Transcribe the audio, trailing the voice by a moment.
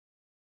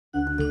Hi,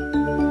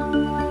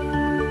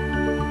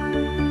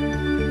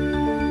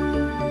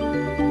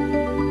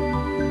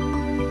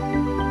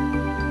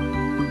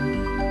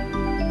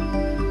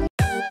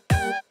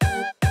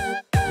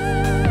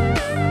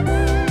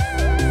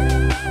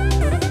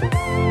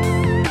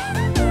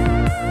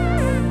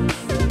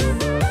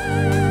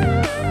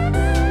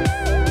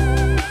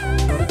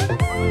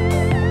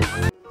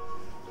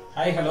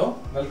 hello,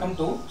 welcome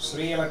to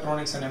Sri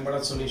Electronics and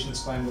Embedded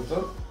Solutions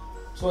Coimbatore.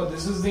 So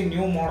this is the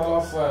new model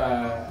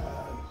of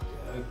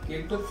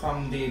kit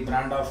from the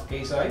brand of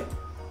KEISAI.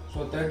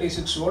 So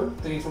 36 volt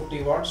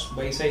 350 watts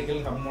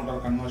bicycle hub motor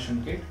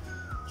conversion kit.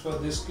 So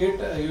this kit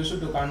used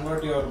to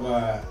convert your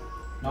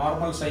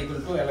normal cycle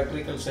to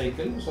electrical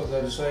cycle. So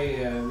that's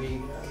why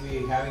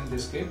we having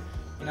this kit.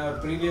 In our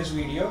previous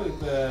video,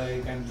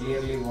 you can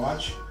clearly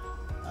watch.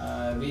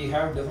 We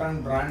have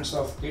different brands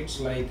of kits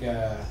like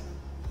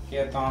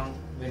KEISAI,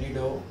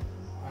 VENDEO,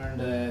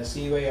 and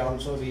CY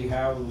also. We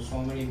have so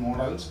many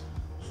models.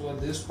 So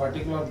this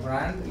particular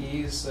brand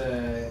is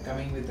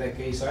coming with a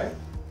KEISAI.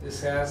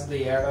 This has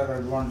the added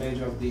advantage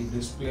of the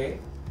display.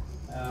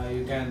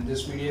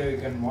 This video you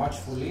can watch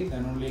fully,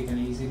 then only you can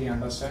easily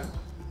understand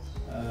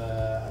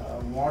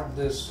what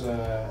this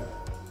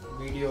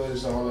video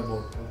is all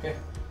about. Okay.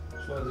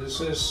 So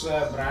this is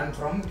a brand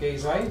from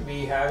KEISAI.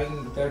 We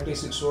having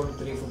 36 volt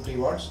 350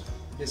 watts.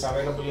 It is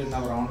available in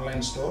our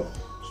online store.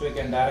 So you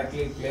can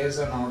directly place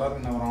an order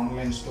in our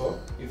online store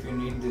if you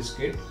need this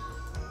kit.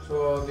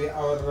 So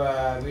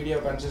our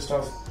video consists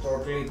of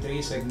totally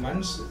 3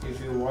 segments. If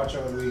you watch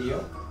our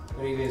video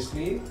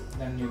previously,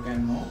 then you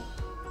can know.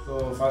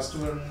 So first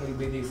one will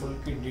be the full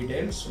kit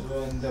details.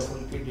 So in the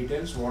full kit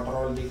details, what are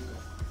all the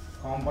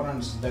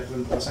components that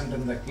will present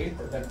in the kit,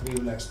 that we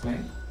will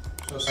explain.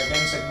 So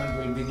second segment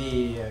will be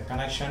the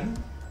connection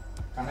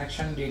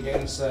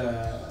details.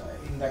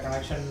 In the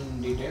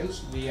connection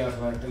details, we are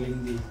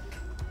telling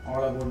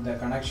all about the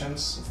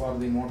connections for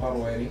the motor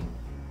wiring,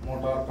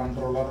 motor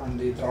controller, and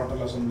the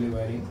throttle assembly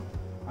wiring.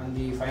 And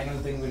the final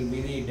thing will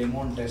be the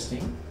demo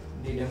testing.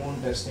 The demo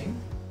testing,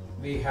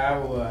 we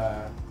have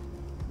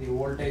the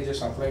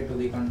voltages applied to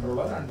the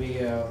controller, and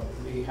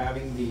we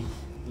having the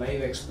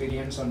live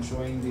experience on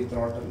showing the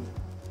throttle,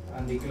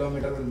 and the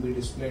kilometer will be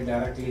displayed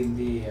directly in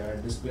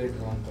the display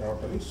on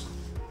throttles.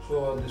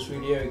 So this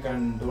video, you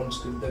can don't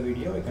skip the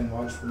video, you can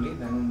watch fully,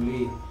 then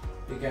only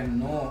you can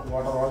know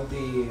what are all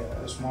the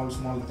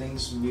small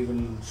things we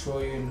will show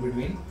you in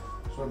between.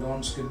 So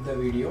don't skip the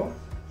video.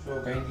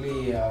 So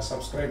kindly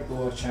subscribe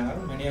to our channel.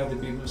 Many of the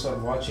people are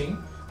watching.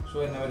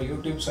 So in our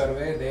YouTube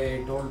survey,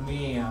 they told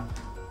me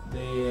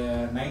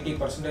the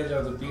 90%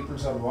 of the people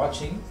are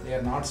watching, they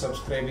are not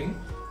subscribing.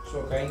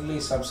 So kindly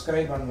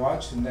subscribe and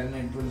watch, and then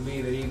it will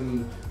be very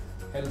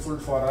helpful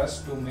for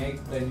us to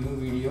make the new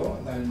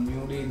video. The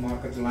newly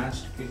market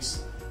launched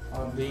kits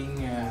are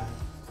being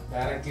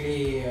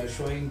directly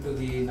showing to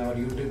in our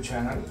YouTube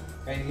channel.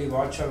 Kindly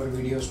watch our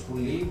videos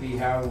fully. We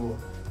have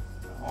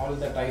all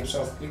the types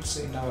of kits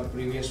in our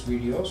previous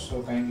videos,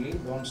 so kindly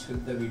don't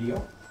skip the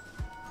video.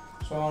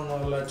 So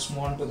now let's move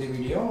on to the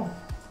video.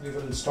 We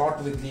will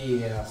start with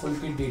the full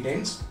kit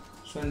details.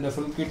 So in the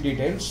full kit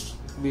details,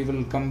 we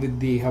will come with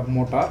the hub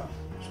motor.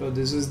 So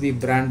this is the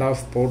brand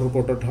of powder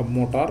coated hub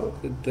motor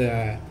with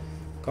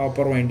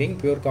copper winding,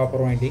 pure copper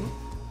winding.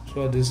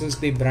 So this is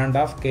the brand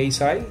of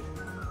KEISAI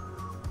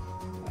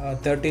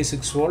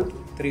 36 volt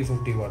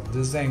 350 watt. This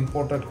is the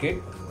imported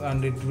kit,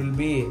 and it will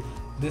be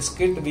this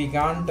kit we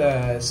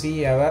can't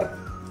see ever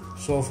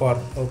so far.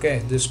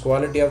 Okay, this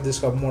quality of this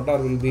hub motor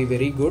will be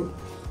very good.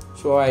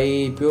 So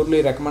I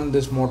purely recommend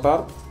this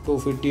motor to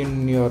fit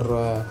in your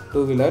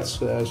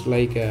two-wheelers,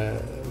 like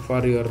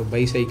for your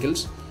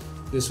bicycles.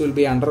 This will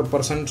be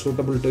 100%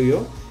 suitable to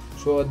you.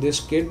 So this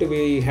kit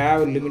we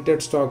have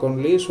limited stock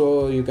only,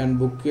 so you can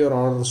book your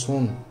order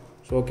soon.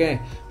 So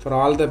okay, for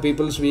all the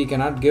peoples we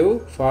cannot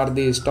give. For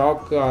the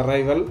stock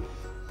arrival,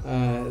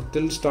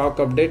 till stock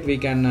update we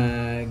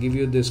can give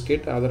you this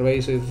kit.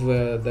 Otherwise, if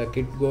the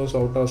kit goes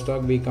out of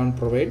stock, we can't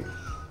provide.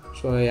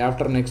 So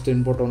after next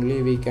input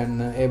only we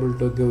can able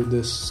to give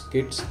this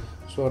kits.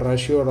 So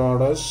rush your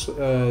orders.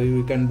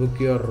 You can book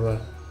your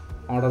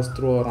orders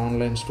through our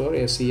online store,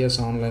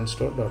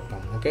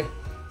 scesonlinestore.com. Okay.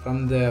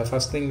 From the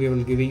first thing, we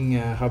will giving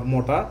hub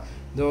motor.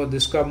 Though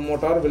this hub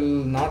motor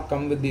will not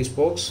come with the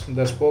spokes.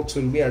 The spokes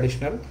will be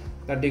additional,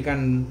 that you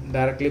can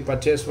directly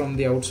purchase from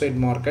the outside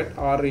market,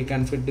 or you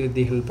can fit with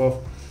the help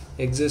of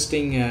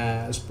existing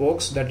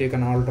spokes that you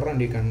can alter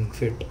and you can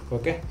fit.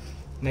 Okay.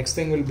 Next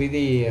thing will be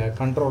the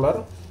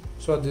controller.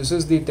 So this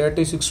is the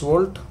 36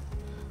 volt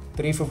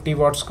 350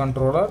 watts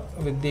controller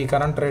with the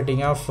current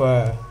rating of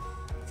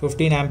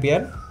 15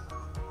 ampere.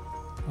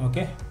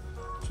 Okay.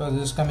 So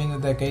this is coming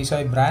with the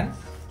KEISAI brand.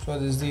 So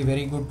this is the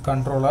very good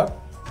controller.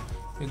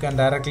 You can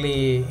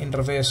directly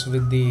interface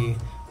with the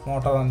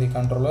motor and the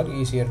controller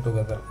easier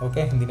together.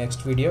 Okay. In the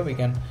next video,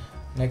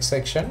 next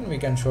section we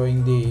can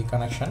showing the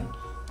connection.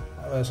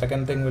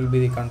 Second thing will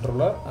be the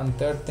controller, and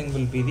third thing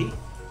will be the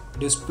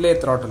display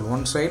throttle.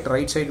 One side,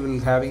 right side will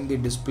having the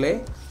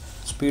display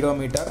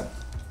speedometer.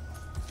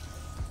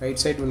 Right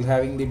side will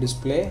having the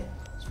display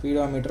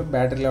speedometer,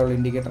 battery level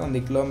indicator, and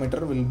the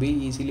kilometer will be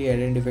easily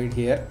identified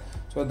here.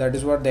 So that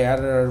is what the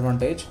added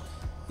advantage.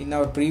 In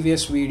our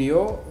previous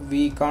video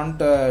we can't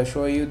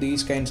show you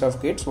these kinds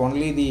of kits.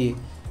 Only the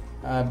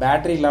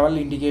battery level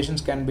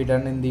indications can be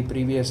done in the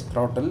previous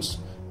throttles,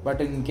 but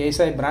in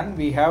KEISAI brand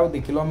we have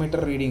the kilometer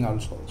reading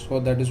also. So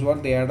that is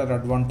what the added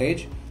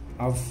advantage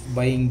of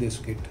buying this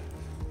kit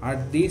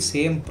at the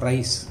same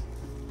price.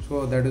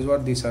 So that is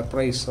what the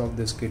surprise of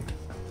this kit.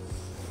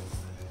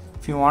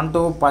 If you want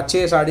to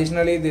purchase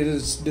additionally,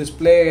 this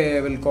display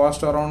will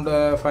cost around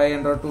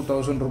 500 to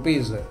 1000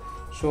 rupees.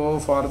 So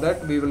for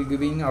that we will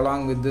giving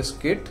along with this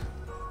kit,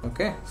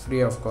 okay,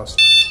 free of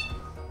cost.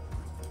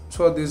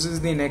 So this is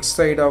the next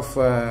side of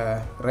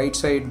left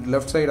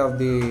side of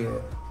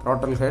the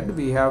throttle head.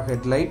 We have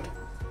headlight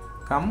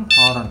come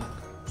horn.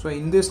 So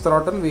in this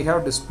throttle we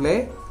have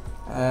display,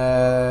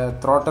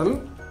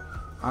 throttle,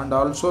 and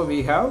also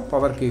we have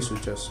power key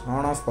switches,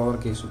 on off power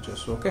key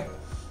switches. Okay,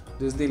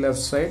 this is the left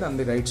side and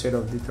the right side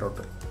of the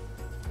throttle.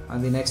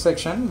 And the next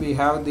section we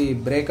have the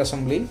brake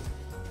assembly.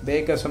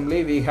 Brake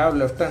assembly, we have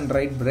left and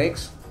right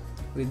brakes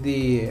with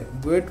the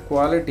good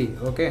quality.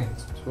 Okay,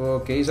 so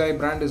KEISAI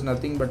brand is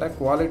nothing but a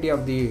quality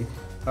of the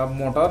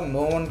motor.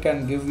 No one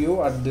can give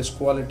you at this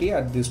quality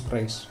at this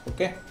price.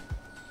 Okay,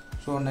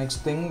 so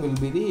next thing will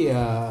be the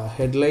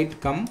headlight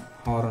come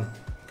horn.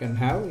 You can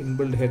have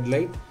inbuilt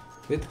headlight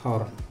with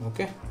horn.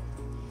 Okay,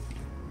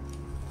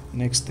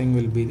 next thing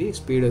will be the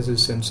speed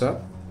assist sensor.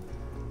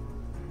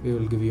 We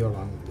will give you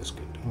along with this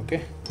kit.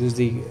 Okay, this is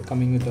the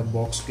coming with a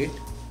box kit.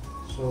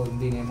 So in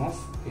the name of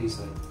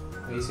KEISAI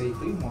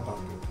Ebicycle motor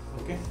kit.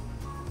 Okay,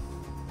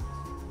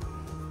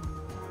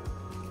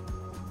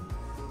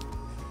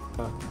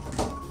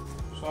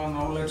 so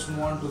now let's move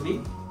on to the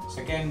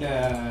second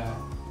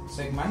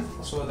segment.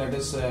 So that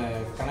is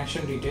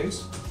connection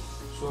details.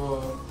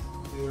 So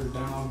we will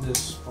turn off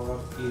this power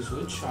key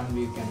switch and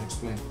we can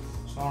explain.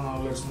 So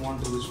now let's move on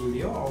to this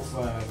video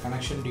of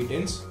connection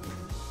details.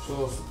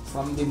 So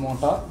from the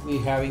motor we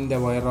having the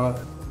wire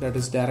that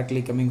is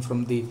directly coming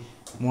from the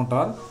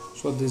motor.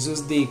 So this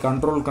is the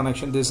control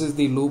connection, this is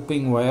the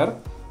looping wire.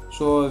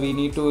 So we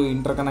need to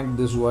interconnect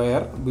this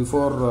wire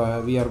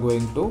before we are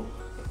going to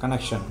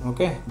connection.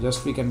 Okay,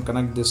 just we can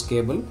connect this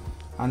cable,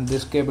 and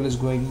this cable is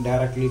going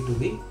directly to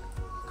the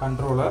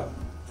controller.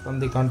 From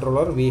the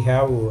controller we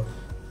have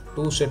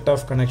two set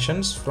of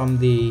connections from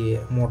the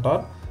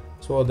motor.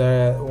 So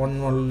the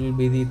one will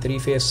be the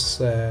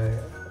three-phase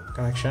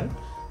connection.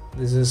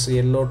 This is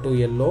yellow to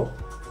yellow,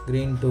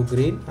 green to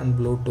green, and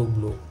blue to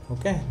blue.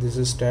 Okay, this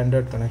is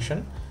standard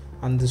connection,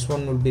 and this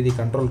one will be the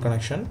control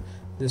connection.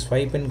 This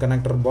 5-pin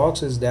connector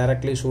box is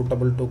directly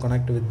suitable to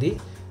connect with the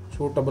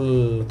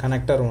suitable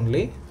connector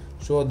only.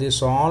 So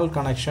this all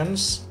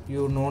connections,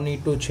 you no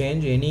need to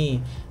change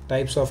any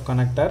types of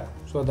connector.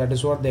 So that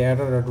is what the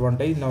added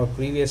advantage. In our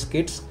previous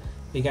kits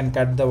we can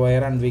cut the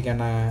wire and we can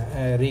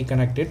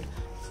reconnect it.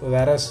 So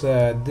whereas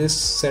this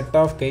set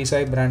of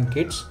KEISAI brand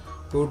kits,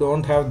 you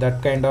don't have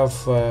that kind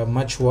of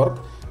much work.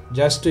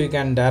 Just you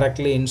can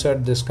directly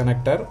insert this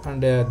connector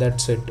and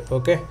that's it.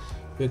 Okay,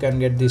 you can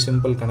get the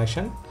simple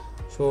connection.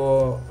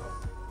 So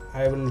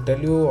I will tell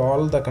you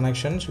all the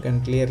connections, you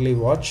can clearly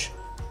watch.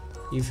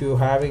 If you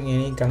having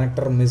any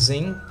connector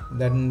missing,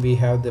 then we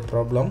have the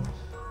problem.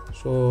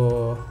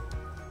 So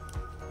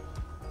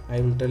I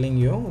will telling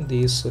you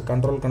these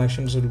control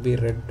connections will be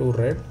red to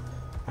red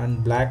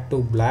and black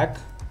to black.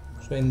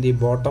 So in the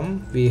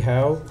bottom we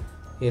have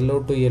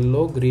yellow to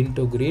yellow, green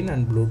to green,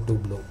 and blue to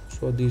blue.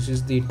 So this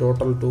is the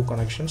total 2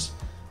 connections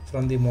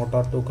from the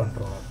motor to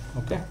controller.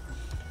 Okay,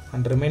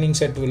 and remaining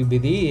set will be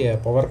the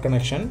power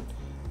connection.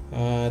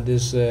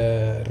 This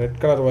red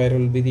color wire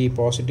will be the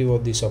positive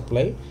of the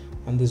supply,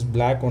 and this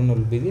black one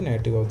will be the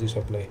negative of the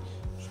supply.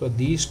 So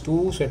these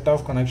 2 set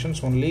of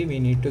connections only we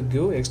need to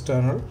give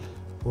external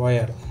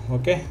wire.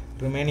 Okay,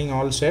 remaining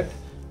all set,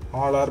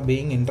 all are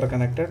being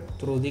interconnected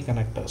through the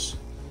connectors.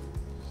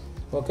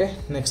 Okay,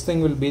 next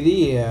thing will be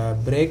the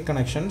brake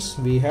connections.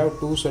 We have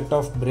 2 set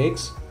of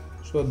brakes.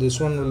 So this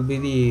one will be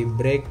the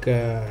brake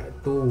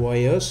 2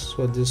 wires.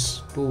 So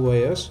this 2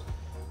 wires.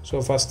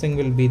 So first thing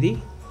will be the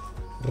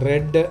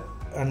red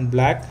and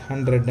black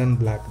and red and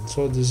black.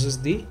 So this is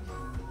the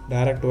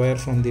direct wire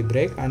from the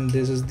brake, and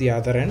this is the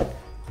other end.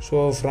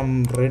 So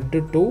from red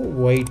to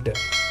white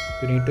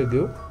you need to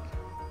give.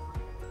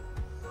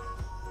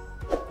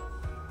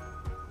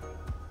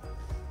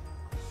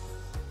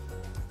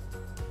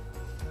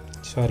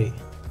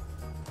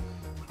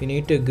 We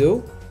need to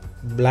give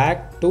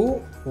black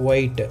to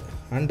white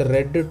and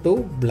red to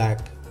black.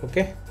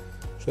 Okay,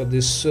 so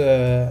this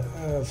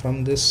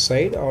from this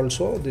side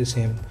also the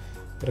same,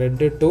 red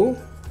to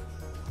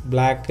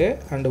black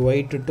and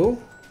white to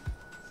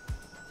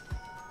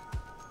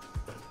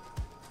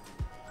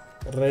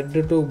red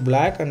to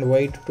black and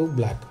white to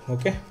black.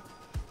 Okay,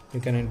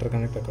 you can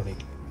interconnect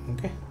accordingly.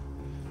 Okay,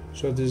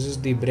 so this is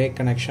the brake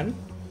connection,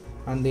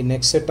 and the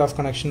next set of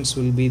connections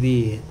will be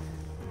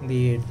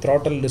the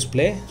throttle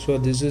display. So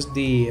this is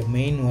the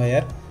main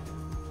wire.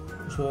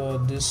 So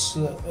this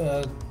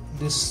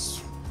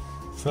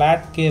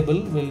flat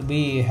cable will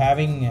be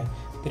having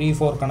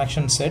 3-4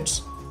 connection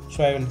sets.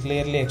 So I will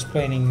clearly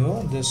explaining you.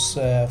 This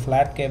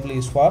flat cable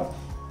is for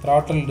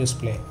throttle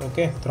display.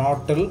 Okay,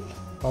 throttle,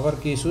 power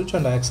key switch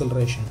and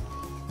acceleration.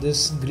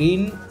 This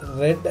green,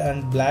 red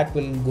and black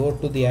will go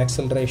to the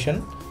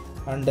acceleration,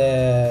 and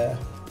the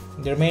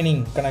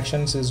remaining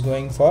connections is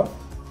going for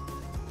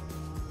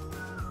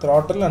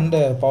throttle and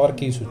power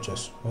key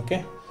switches.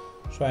 Okay,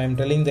 so I am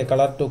telling the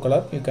color to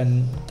color, you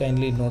can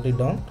kindly note it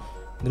down.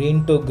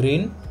 Green to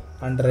green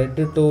and red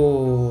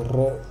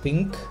to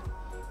pink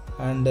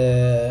and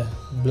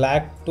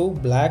black to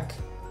black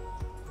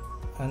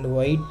and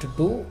white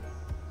to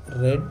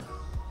red,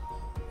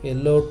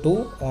 yellow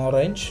to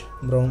orange,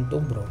 brown to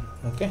brown.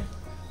 Okay,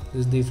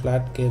 this is the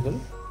flat cable.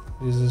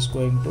 This is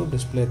going to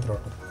display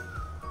throttle,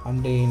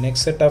 and the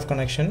next set of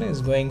connection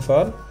is going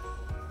for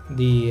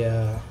the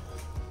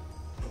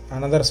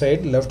another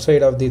side, left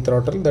side of the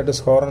throttle, that is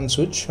horn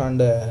switch and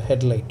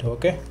headlight.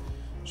 Okay,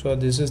 so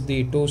this is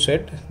the two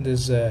set.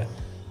 This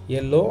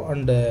yellow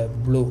and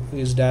blue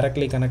is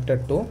directly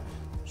connected to.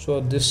 So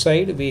this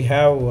side we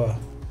have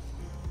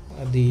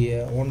the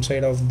one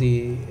side of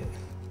the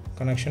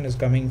connection is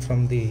coming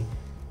from the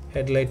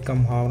headlight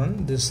cum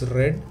horn. This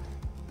red,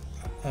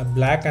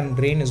 black and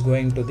green is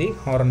going to the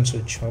horn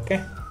switch.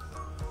 Okay,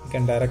 you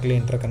can directly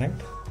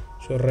interconnect.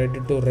 So red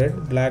to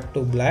red, black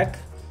to black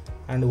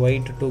and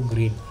white to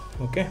green.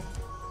 Okay,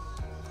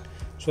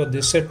 so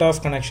this set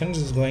of connections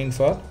is going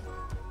for,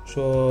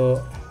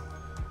 so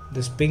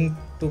this pink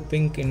to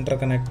pink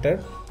interconnected,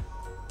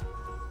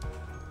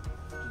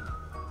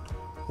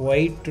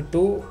 white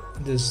to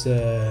this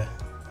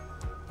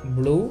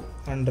blue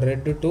and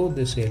red to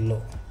this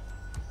yellow.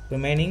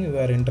 Remaining we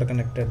are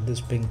interconnected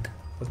this pink.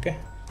 Okay,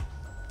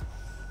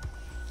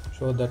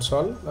 so that's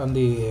all. And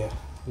the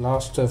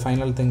last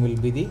final thing will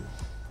be the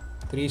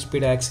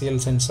 3-speed axial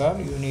sensor.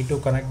 You need to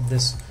connect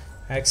this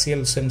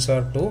axial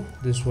sensor to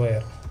this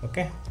wire.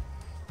 Okay,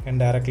 and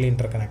directly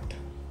interconnect.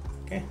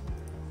 Okay,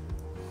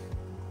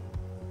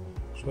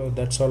 so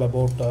that's all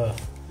about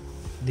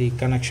the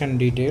connection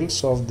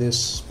details of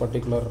this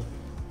particular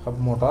hub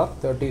motor.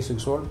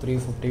 36 volt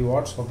 350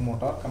 watts hub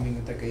motor coming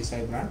with the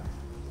KEISAI brand.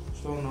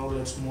 So now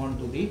let's move on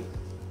to the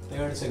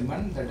third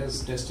segment, that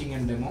is testing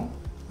and demo.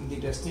 In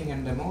the testing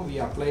and demo we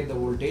applied the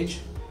voltage,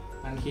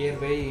 and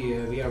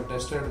hereby we have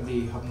tested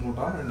the hub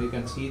motor and you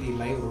can see the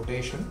live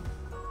rotation.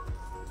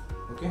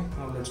 Okay,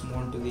 now let's move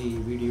on to the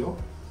video.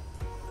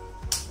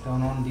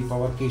 Turn on the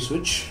power key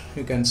switch.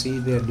 You can see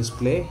the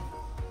display.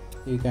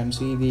 You can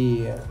see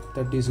the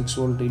 36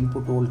 volt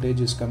input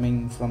voltage is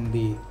coming from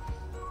the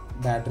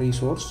battery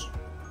source,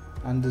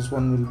 and this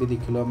one will be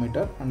the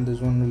kilometer, and this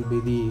one will be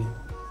the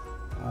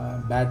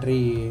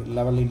battery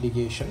level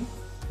indication.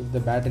 If the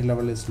battery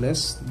level is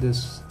less,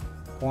 this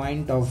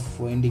point of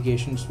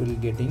indications will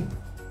getting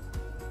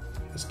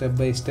step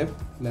by step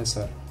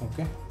lesser.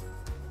 Okay,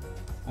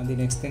 and the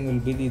next thing will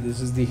be the,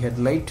 this is the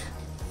headlight.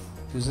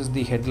 This is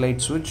the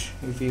headlight switch.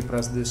 If you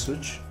press this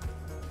switch,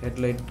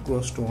 headlight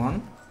goes to on,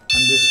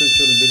 and this switch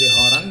will be the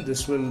horn.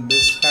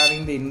 This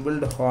having the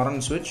inbuilt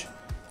horn switch,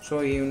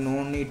 so you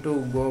no need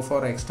to go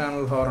for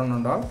external horn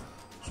and all.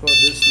 So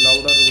this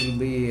louder will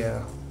be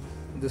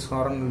this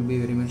horn will be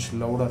very much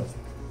louder.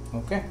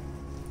 Okay,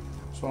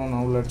 so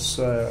now let's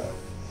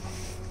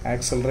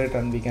accelerate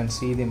and we can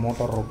see the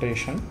motor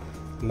rotation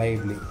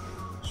lively.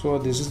 So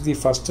this is the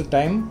first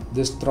time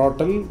this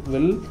throttle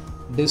will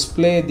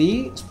display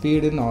the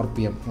speed in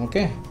RPM.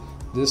 Okay,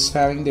 this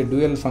having the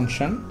dual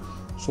function,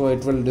 so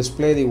it will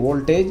display the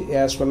voltage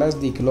as well as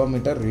the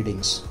kilometer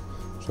readings.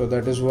 So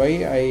that is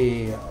why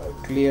I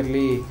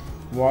clearly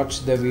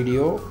watch the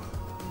video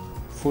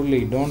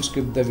fully, don't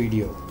skip the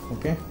video.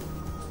 Okay,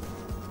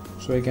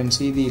 so you can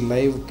see the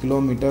live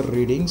kilometer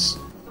readings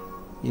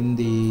in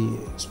the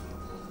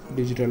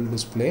digital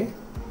display.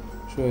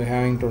 So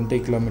having 20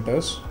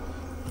 kilometers,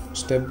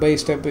 step by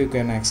step you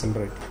can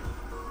accelerate,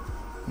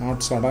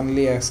 not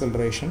suddenly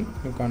acceleration.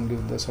 You can't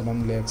give the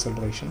suddenly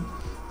acceleration.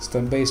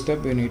 Step by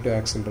step you need to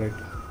accelerate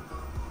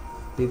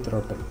the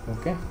throttle.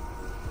 Okay,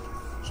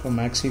 so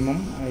maximum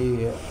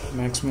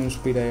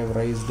speed I have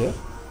raised.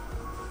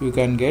 You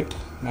can get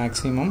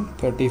maximum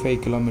 35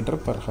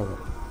 km per hour.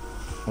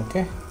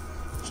 Okay,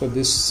 so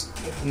this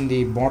in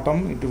the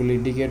bottom it will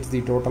indicate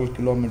the total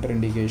kilometer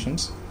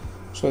indications.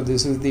 So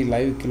this is the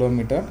live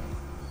kilometer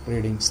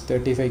readings.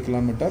 35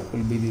 km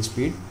will be the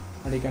speed,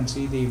 and you can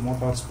see the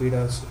motor speed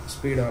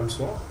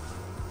also.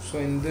 So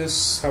in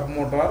this hub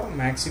motor,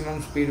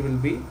 maximum speed will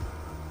be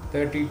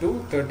 30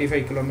 to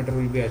 35 km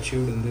will be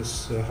achieved in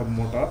this hub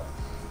motor.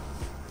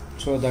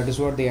 So that is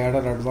what the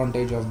added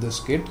advantage of this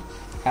kit,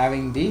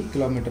 having the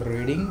kilometer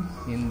reading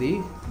in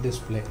the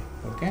display.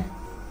 Okay,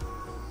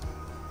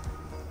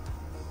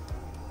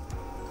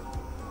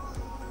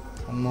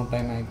 one more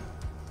time I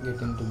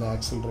get into the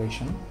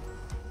acceleration.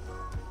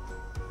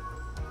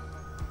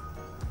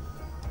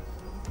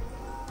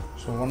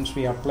 So once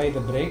we apply the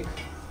brake,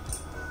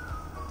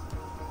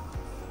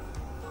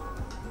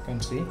 you can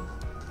see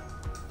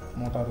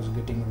motor is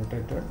getting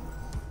rotated.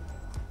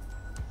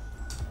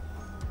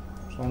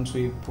 So once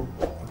we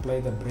apply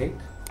the brake,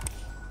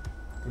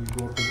 it will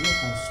go to the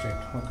off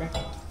state. Okay,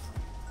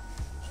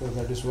 so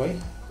that is why.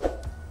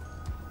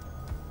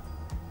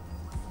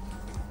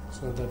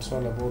 So that's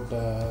all about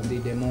the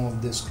demo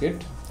of this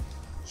kit.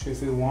 So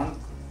if you want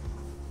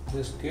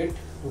this kit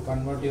to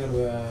convert your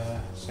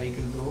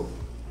cycle to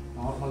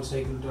normal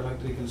cycle to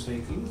electrical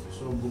cycle,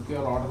 so book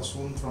your order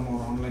soon from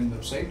our online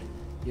website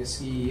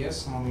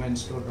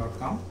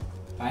seesonlinestore.com.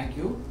 Thank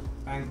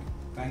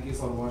you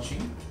for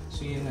watching.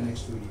 See you in the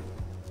next video.